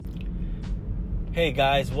Hey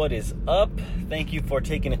guys, what is up? Thank you for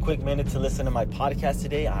taking a quick minute to listen to my podcast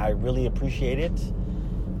today. I really appreciate it.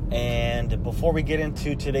 And before we get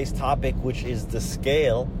into today's topic, which is the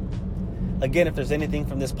scale, again, if there's anything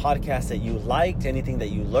from this podcast that you liked, anything that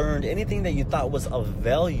you learned, anything that you thought was of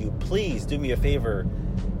value, please do me a favor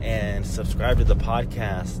and subscribe to the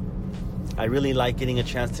podcast. I really like getting a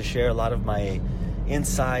chance to share a lot of my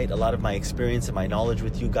insight, a lot of my experience and my knowledge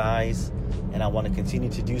with you guys, and I want to continue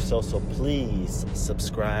to do so. So please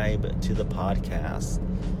subscribe to the podcast.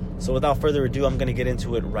 So without further ado, I'm going to get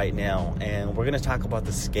into it right now, and we're going to talk about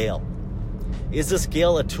the scale. Is the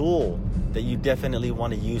scale a tool that you definitely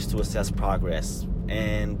want to use to assess progress?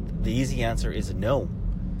 And the easy answer is no.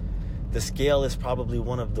 The scale is probably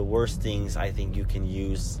one of the worst things I think you can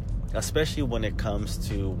use, especially when it comes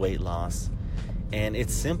to weight loss. And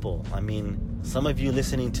it's simple. I mean, some of you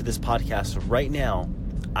listening to this podcast right now,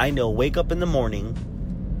 I know, wake up in the morning,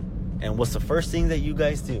 and what's the first thing that you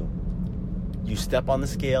guys do? You step on the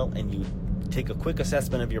scale and you take a quick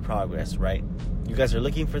assessment of your progress, right? You guys are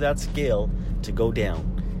looking for that scale to go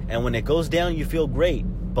down. And when it goes down, you feel great.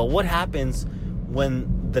 But what happens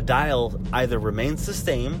when the dial either remains the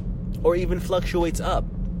same or even fluctuates up?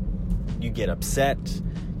 You get upset.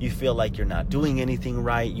 You feel like you're not doing anything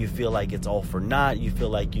right. You feel like it's all for naught. You feel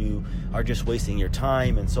like you are just wasting your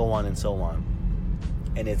time, and so on and so on.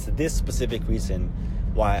 And it's this specific reason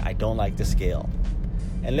why I don't like the scale.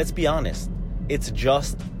 And let's be honest, it's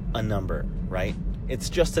just a number, right? It's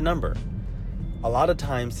just a number. A lot of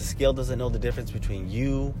times the scale doesn't know the difference between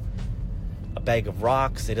you, a bag of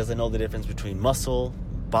rocks. It doesn't know the difference between muscle,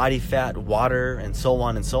 body fat, water, and so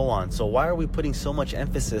on and so on. So why are we putting so much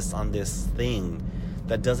emphasis on this thing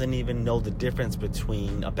that doesn't even know the difference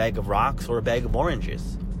between a bag of rocks or a bag of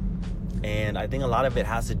oranges? And I think a lot of it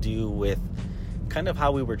has to do with kind of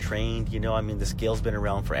how we were trained. The scale's been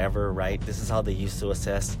around forever, right? This is how they used to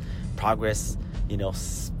assess progress,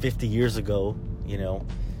 50 years ago,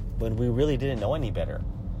 when we really didn't know any better.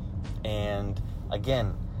 And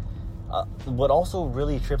again, what also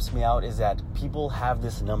really trips me out is that people have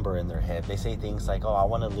this number in their head. They say things like, I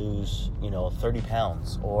want to lose, 30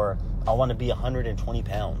 pounds, or I want to be 120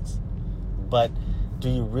 pounds. But do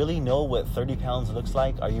you really know what 30 pounds looks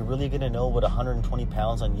like? Are you really going to know what 120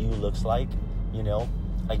 pounds on you looks like?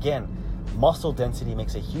 Again, muscle density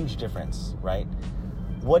makes a huge difference, right?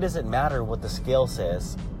 What does it matter what the scale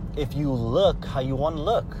says if you look how you want to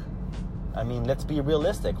look? I mean, let's be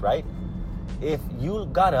realistic, right? If you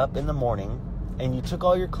got up in the morning and you took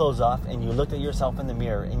all your clothes off and you looked at yourself in the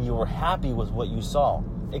mirror and you were happy with what you saw,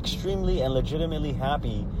 extremely and legitimately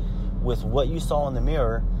happy with what you saw in the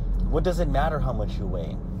mirror, what does it matter how much you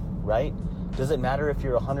weigh, right? Does it matter if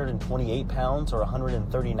you're 128 pounds or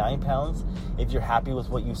 139 pounds if you're happy with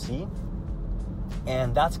what you see?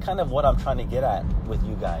 And that's kind of what I'm trying to get at with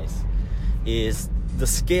you guys, is the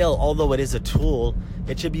scale, although it is a tool,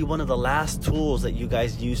 it should be one of the last tools that you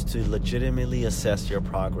guys use to legitimately assess your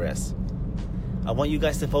progress. I want you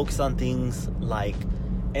guys to focus on things like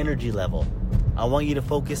energy level. I want you to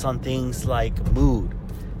focus on things like mood.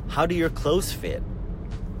 How do your clothes fit?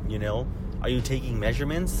 Are you taking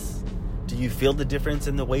measurements? Do you feel the difference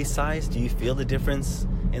in the waist size? Do you feel the difference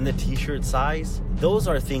in the t-shirt size? Those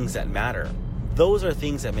are things that matter. Those are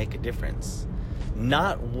things that make a difference.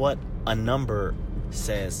 Not what a number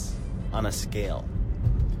says on a scale.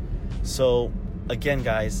 So again,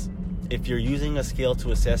 guys, if you're using a scale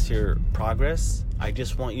to assess your progress, I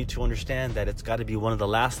just want you to understand that it's got to be one of the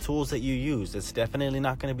last tools that you use. It's definitely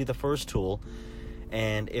not going to be the first tool.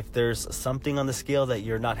 And if there's something on the scale that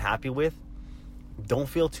you're not happy with, don't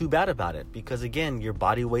feel too bad about it, because again, your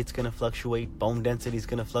body weight's going to fluctuate, bone density is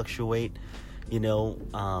going to fluctuate,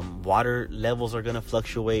 water levels are going to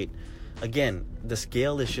fluctuate. Again, the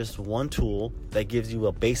scale is just one tool that gives you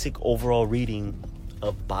a basic overall reading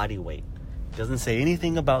of body weight. It doesn't say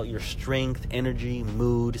anything about your strength, energy,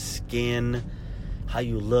 mood, skin, how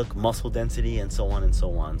you look, muscle density, and so on and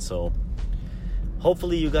so on. So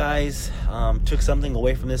hopefully you guys took something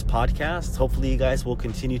away from this podcast. Hopefully you guys will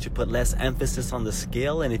continue to put less emphasis on the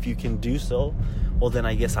scale. And if you can do so, well, then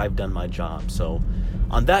I guess I've done my job. So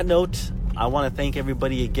on that note, I want to thank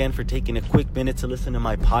everybody again for taking a quick minute to listen to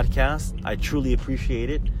my podcast. I truly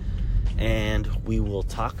appreciate it. And we will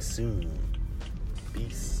talk soon.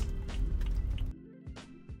 Peace.